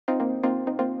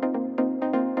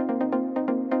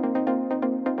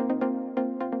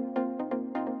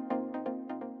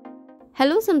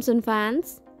Hello Samsung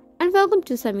fans and welcome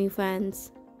to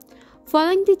SammyFans.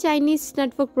 Following the Chinese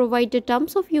network provider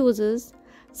terms of uses,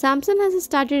 Samsung has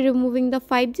started removing the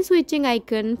 5G switching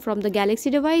icon from the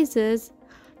Galaxy devices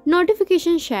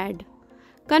notification shared,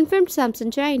 confirmed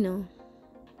Samsung China.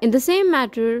 In the same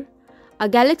matter, a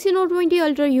Galaxy Note 20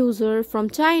 Ultra user from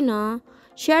China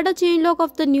shared a changelog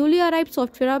of the newly arrived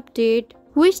software update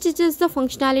which teaches the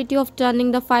functionality of turning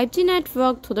the 5G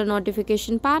network through the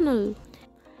notification panel.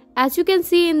 As you can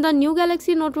see in the new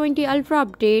Galaxy Note 20 Ultra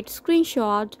update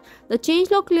screenshot, the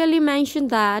changelog clearly mentioned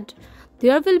that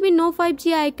there will be no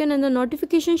 5G icon in the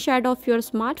notification shade of your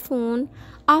smartphone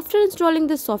after installing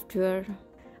this software.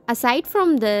 Aside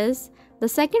from this, the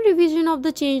second revision of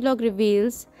the changelog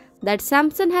reveals that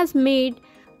Samsung has made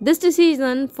this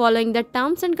decision following the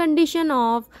terms and conditions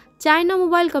of China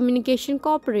Mobile Communication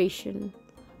Corporation.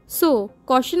 So,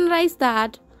 caution arises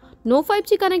that no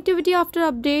 5G connectivity after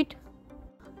update?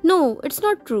 No, it's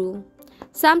not true.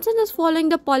 Samsung is following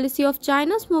the policy of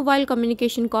China's Mobile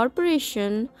Communication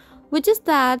Corporation, which is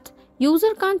that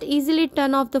user can't easily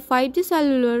turn off the 5G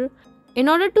cellular in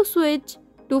order to switch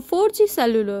to 4G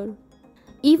cellular.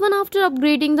 Even after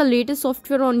upgrading the latest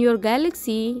software on your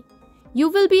Galaxy, you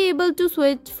will be able to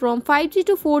switch from 5G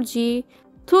to 4G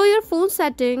through your phone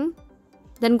setting,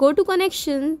 then go to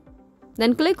connection,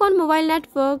 then click on mobile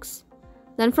networks,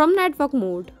 then from network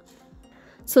mode.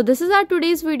 So this is our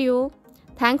today's video.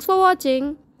 Thanks for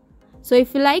watching. So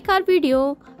if you like our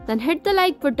video, then hit the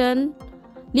like button,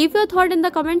 leave your thought in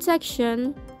the comment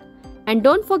section, and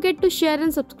don't forget to share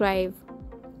and subscribe.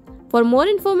 For more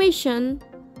information,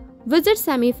 visit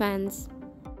SammyFans.